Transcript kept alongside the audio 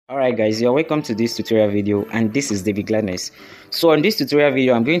Alright guys, you're welcome to this tutorial video, and this is David Gladness. So on this tutorial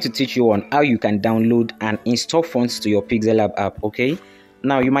video, I'm going to teach you on how you can download and install fonts to your PixelLab app. Okay,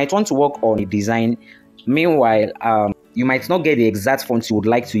 now you might want to work on a design. Meanwhile, you might not get the exact fonts you would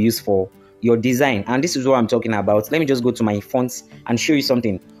like to use for your design, and this is what I'm talking about. Let me just go to my fonts and show you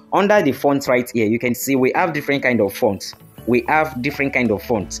something. Under the fonts right here, you can see we have different kind of fonts.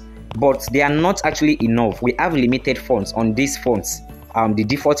 But they are not actually enough. We have limited fonts on these fonts. The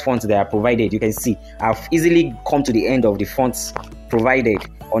default fonts that are provided, you can see I've easily come to the end of the fonts provided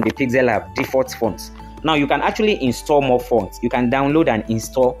on the PixelLab default fonts. Now you can actually install more fonts. You can download and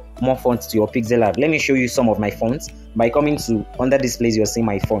install more fonts to your PixelLab. Let me show you some of my fonts. By coming to under this place, you'll see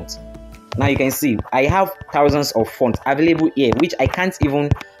my fonts. Now you can see I have thousands of fonts available here, which I can't even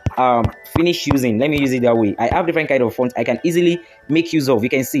finish using. Let me use it that way. I have different kind of fonts I can easily make use of. You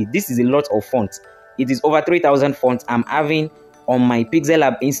can see this is a lot of fonts. It is over 3,000 fonts I'm having on my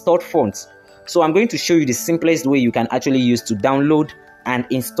PixelLab installed fonts. So I'm going to show you the simplest way you can actually use to download and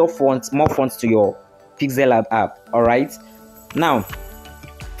install fonts, more fonts to your PixelLab app. All right, now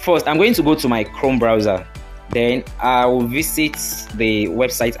first I'm going to go to my Chrome browser, then I will visit the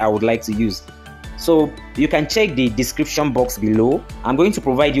website I would like to use. So you can check the description box below. I'm going to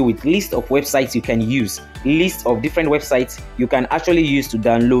provide you with list of websites you can use, list of different websites you can actually use to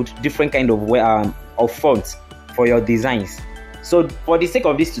download different kind of fonts for your designs. So for the sake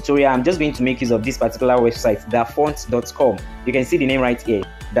of this tutorial, I'm just going to make use of this particular website, thefonts.com. You can see the name right here,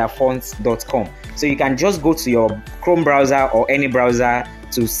 thefonts.com. So you can just go to your Chrome browser or any browser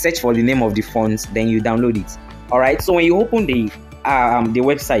to search for the name of the font, then you download it. All right, so when you open the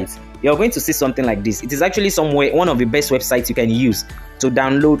website, you're going to see something like this. It is actually one of the best websites you can use to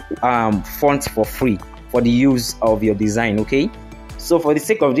download fonts for free for the use of your design. Okay, so for the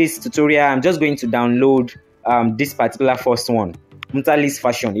sake of this tutorial, I'm just going to download this particular first one, Mutalis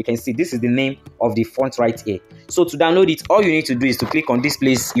Fashion. You can see this is the name of the font right here. So to download it, all you need to do is to click on this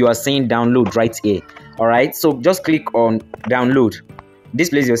place you are seeing download right here. All right, so just click on download. This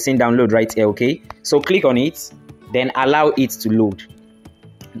place you're seeing download right here. Okay, so click on it, then allow it to load.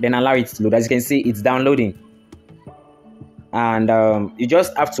 As you can see, it's downloading, and you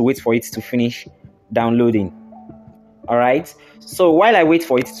just have to wait for it to finish downloading. All right, so while I wait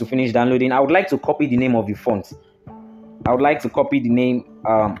for it to finish downloading, I would like to copy the name of the font. I would like to copy the name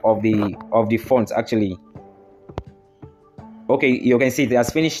of the font actually. Okay, you can see it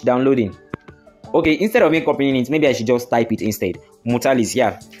has finished downloading. Okay, instead of me copying it, maybe I should just type it instead. Mutalis,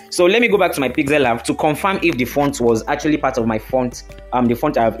 yeah. So let me go back to my PixelLab to confirm if the font was actually part of my font, the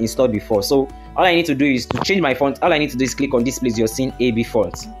font I have installed before. So all I need to do is to change my font. All I need to do is click on this place you're seeing AB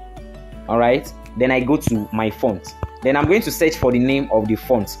font. All right, then I go to my font. Then I'm going to search for the name of the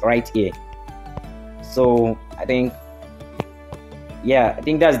font right here. So I think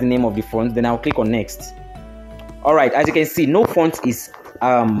that's the name of the font. Then I'll click on next. All right, as you can see, no font is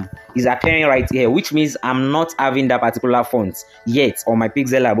appearing right here, which means I'm not having that particular font yet on my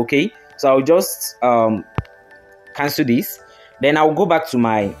PixelLab. Okay, so I'll just cancel this. Then I'll go back to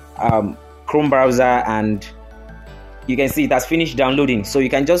my Chrome browser, and you can see it has finished downloading. So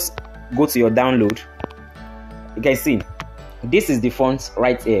you can just go to your download. You can see this is the font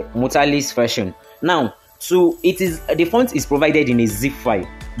right here, Mutalis Fashion. Now, the font is provided in a zip file.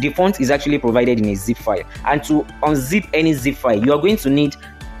 The font is actually provided in a zip file, and to unzip any zip file, you are going to need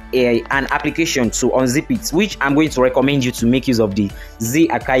an application to unzip it, which I'm going to recommend you to make use of the Z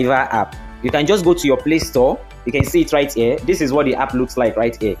Archiver app. You can just go to your Play Store. You can see it right here. This is what the app looks like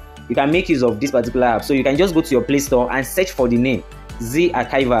right here. You can make use of this particular app. So you can just go to your Play Store and search for the name Z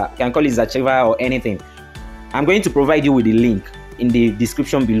Archiver. You can call it Archiver or anything. I'm going to provide you with the link in the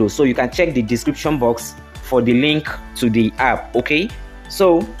description below, so you can check the description box for the link to the app. Okay,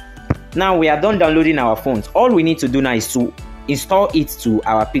 so now we are done downloading our font. All we need to do now is to install it to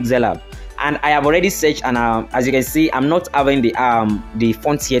our PixelLab, and I have already searched, and as you can see, I'm not having the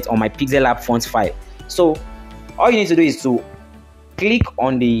font yet on my PixelLab font file. So all you need to do is to click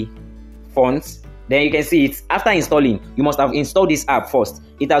on the font. Then you can see it after installing. You must have installed this app first.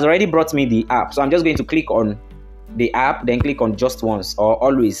 It has already brought me the app, so I'm just going to click on the app, then click on just once or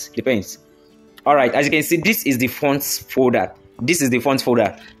always, depends. All right, as you can see, this is the fonts folder.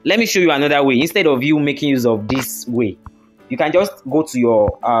 Let me show you another way. Instead of you making use of this way, you can just go to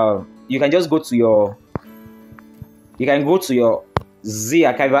your Z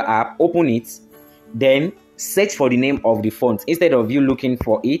Archiver app, open it, then search for the name of the font. Instead of you looking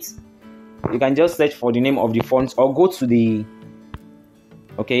for it, you can just search for the name of the font, or go to the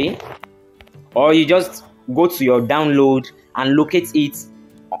or you just go to your download and locate it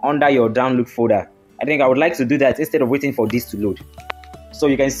under your download folder. I think I would like to do that instead of waiting for this to load. So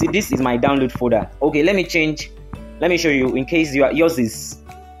you can see this is my download folder. Okay, let me show you in case yours is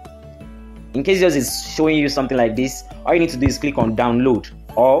showing you something like this. All you need to do is click on download,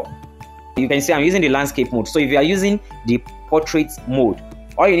 or you can see I'm using the landscape mode. So if you are using the portrait mode,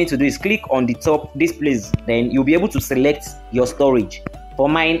 all you need to do is click on the top this place, then you'll be able to select your storage. For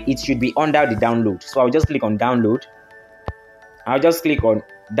mine, it should be under the download, so I'll just click on download.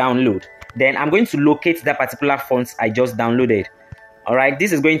 Then I'm going to locate that particular font I just downloaded. All right,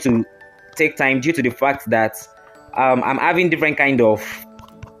 this is going to take time due to the fact that I'm having different kind of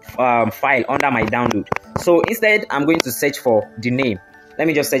file under my download. So instead, I'm going to search for the name. Let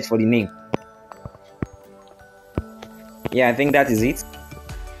me just search for the name. Yeah, I think that is it.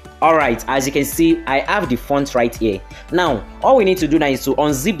 All right, as you can see, I have the font right here. Now, all we need to do now is to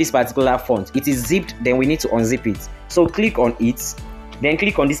unzip this particular font. It is zipped, then we need to unzip it. So click on it, then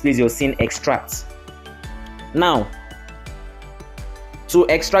click on this place you're seeing extract. Now, to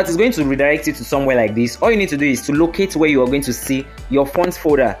extract is going to redirect it to somewhere like this. All you need to do is to locate where you are going to see your font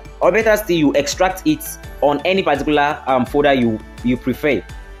folder, or better still, you extract it on any particular folder you prefer.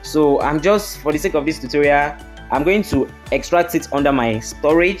 So I'm just, for the sake of this tutorial, I'm going to extract it under my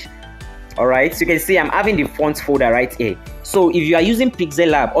storage. All right, so you can see I'm having the font folder right here. So if you are using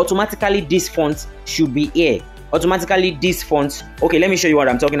PixelLab, automatically this font should be here. Automatically this font, okay, let me show you what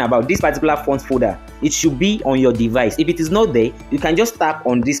I'm talking about. This particular font folder, it should be on your device. If it is not there, you can just tap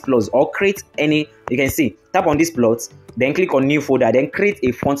on this plus or create any, you can see, tap on this plot, then click on new folder, then create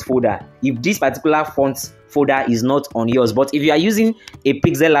a font folder if this particular font folder is not on yours. But if you are using a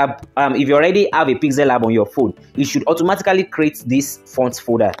PixelLab, if you already have a PixelLab on your phone, you should automatically create this font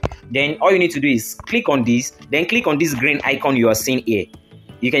folder. Then all you need to do is click on this, then click on this green icon you are seeing here.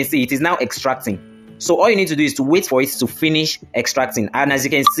 You can see it is now extracting. So all you need to do is to wait for it to finish extracting, and as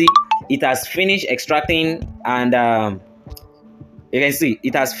you can see, it has finished extracting, and you can see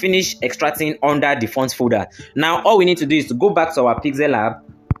it has finished extracting under the font folder. Now all we need to do is to go back to our PixelLab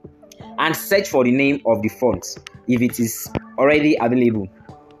and search for the name of the font if it is already available.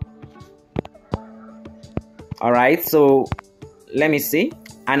 All right, so let me see,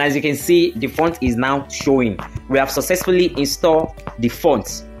 and as you can see, the font is now showing. We have successfully installed the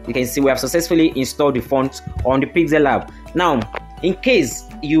font. You can see we have successfully installed the font on the PixelLab. Now, in case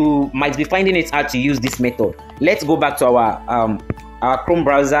you might be finding it hard to use this method, let's go back to our Chrome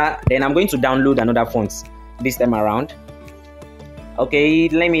browser. Then I'm going to download another font this time around. Okay,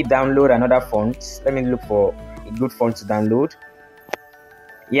 let me download another font. Let me look for a good font to download.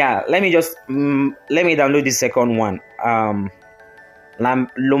 Yeah, let me download the second one,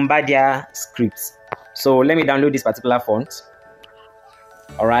 Lombardia scripts. So let me download this particular font.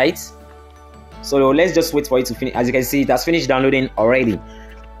 All right, so let's just wait for it to finish. As you can see, it has finished downloading already.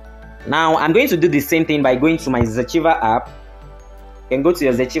 Now I'm going to do the same thing by going to my Zachiva app. You can go to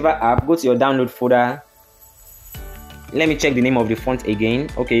your Zachiva app, go to your download folder. Let me check the name of the font again.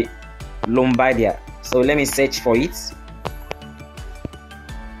 Okay, Lombardia. So let me search for it.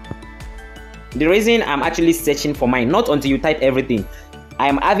 The reason I'm actually searching for mine, not until you type everything, I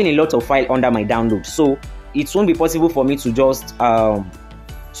am having a lot of file under my download, so it won't be possible for me to just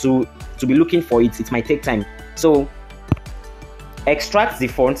to be looking for it. It might take time. So extract the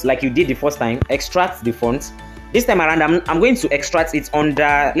font like you did the first time. Extract the font. This time around, I'm going to extract it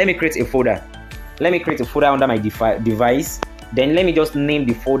under, let me create a folder. Let me create a folder under my device. Then let me just name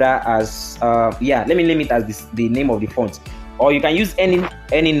the folder as let me name it as the name of the font, or you can use any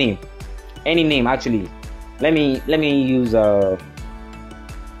name actually. Let me use okay,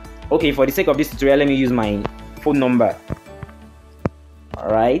 for the sake of this tutorial, let me use my phone number. All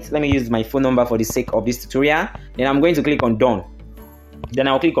right, let me use my phone number for the sake of this tutorial. Then I'm going to click on done. Then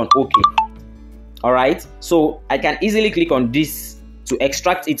I'll click on OK. All right, so I can easily click on this to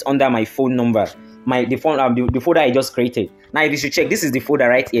extract it under my phone number, the folder I just created. Now if you should check, this is the folder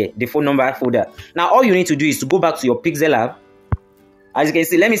right here, the phone number folder. Now all you need to do is to go back to your PixelLab. As you can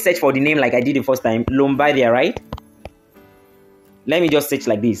see, let me search for the name like I did the first time, Lombardia, right? Let me just search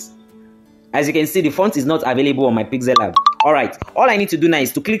like this. As you can see, the font is not available on my PixelLab. All right, all I need to do now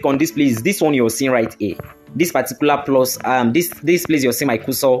is to click on this place, this one you're seeing right here, this particular plus, this place you're seeing my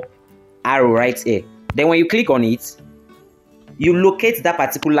cursor arrow right here. Then when you click on it, you locate that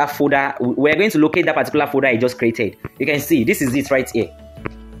particular folder. We're going to locate that particular folder I just created. You can see this is it right here.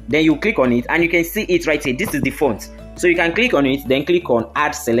 Then you click on it and you can see it right here. This is the font. So you can click on it, then click on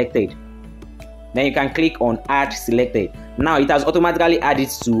add selected. Then you can click on add selected. Now it has automatically added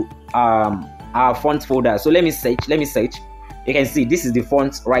to our font folder. So let me search. You can see this is the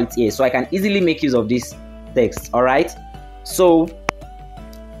font right here. So I can easily make use of this text. All right. So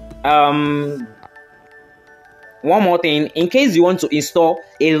one more thing, in case you want to install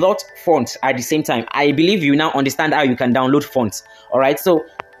a lot of fonts at the same time, I believe you now understand how you can download fonts. All right, so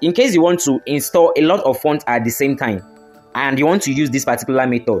in case you want to install a lot of fonts at the same time and you want to use this particular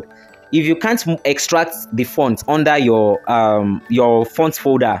method, if you can't extract the font under your font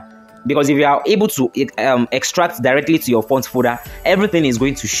folder, because if you are able to extract directly to your font folder, everything is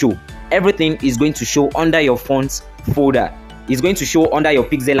going to show. Everything is going to show under your font folder. It's going to show under your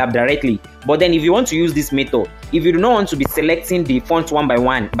PixelLab directly. But then if you want to use this method, if you do not want to be selecting the font one by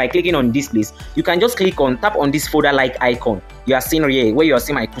one by clicking on this place, you can just tap on this folder like icon you are seeing here, where you are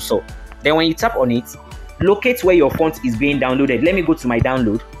seeing my cursor. Then when you tap on it, locate where your font is being downloaded. Let me go to my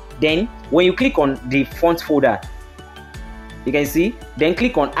download. Then when you click on the font folder, you can see, then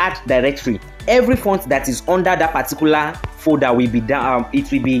click on add directory. Every font that is under that particular folder will be down.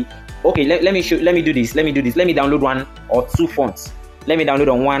 It will be okay. Let me do this. Let me download one or two fonts. Let me download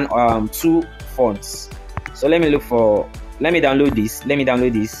on two fonts. So let me download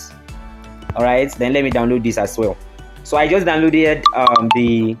this. All right, then let me download this as well. So I just downloaded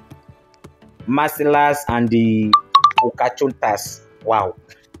the Marcellus and the Pocahontas. Wow.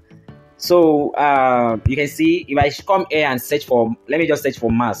 So you can see, if I come here and search for, let me just search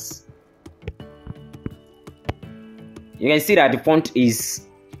for mass. You can see that the font is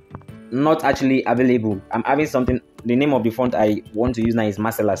not actually available. I'm having something, the name of the font I want to use now is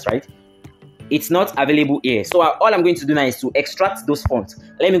Marcellus, right? It's not available here. So all I'm going to do now is to extract those fonts.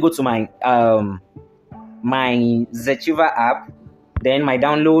 Let me go to my my Zetiva app, then my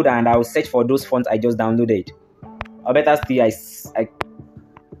download, and I'll search for those fonts I just downloaded. Or better still,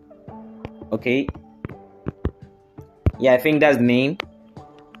 okay, yeah, I think that's the name.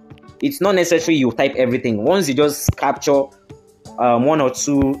 It's not necessary you type everything. Once you just capture one or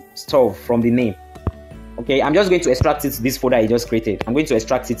two stuff from the name. Okay, I'm just going to extract it to this folder I just created. I'm going to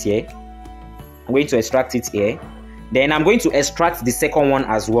extract it here. Then I'm going to extract the second one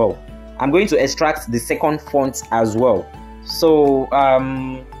as well. I'm going to extract the second font as well. So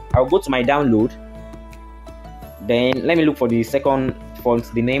I'll go to my download. Then let me look for the second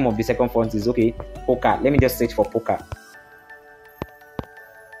font. The name of the second font is Poca. Let me just search for Poca.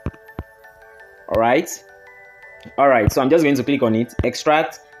 All right. So I'm just going to click on it,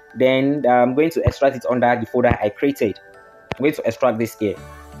 extract. Then I'm going to extract it under the folder I created. I'm going to extract this here.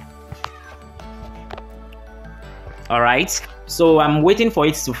 All right. So I'm waiting for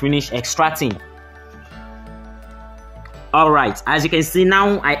it to finish extracting. All right. As you can see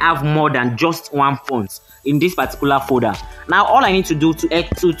now, I have more than just one font in this particular folder. Now all I need to do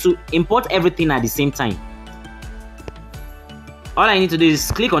to import everything at the same time. All I need to do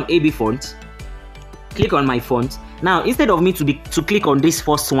is click on AB font. Click on my font. Now instead of me to click on this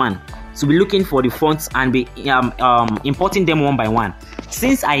first one, to be looking for the fonts and be importing them one by one,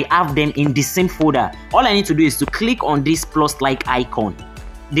 since I have them in the same folder, all I need to do is to click on this plus like icon.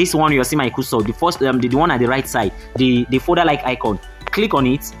 This one you see my cursor, the first the one at the right side, the folder like icon. Click on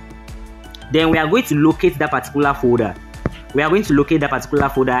it. Then we are going to locate that particular folder.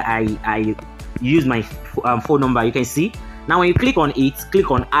 I use my phone number. You can see now when you click on it,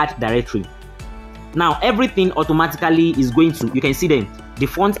 click on add directory. Now everything automatically is going to, you can see them, the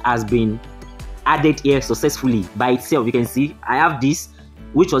font has been added here successfully by itself. You can see I have this,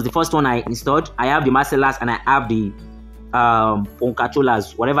 which was the first one I installed. I have the Marcellus and I have the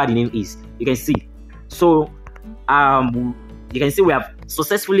Pocahontas, whatever the name is. You can see. So you can see we have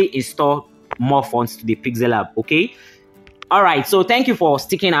successfully installed more fonts to the PixelLab. Okay. All right. So thank you for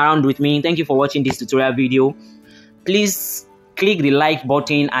sticking around with me. Thank you for watching this tutorial video. Please click the like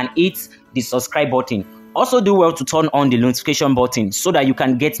button and hit the subscribe button. Also do well to turn on the notification button so that you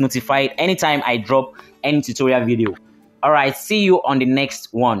can get notified anytime I drop any tutorial video. All right, see you on the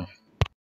next one.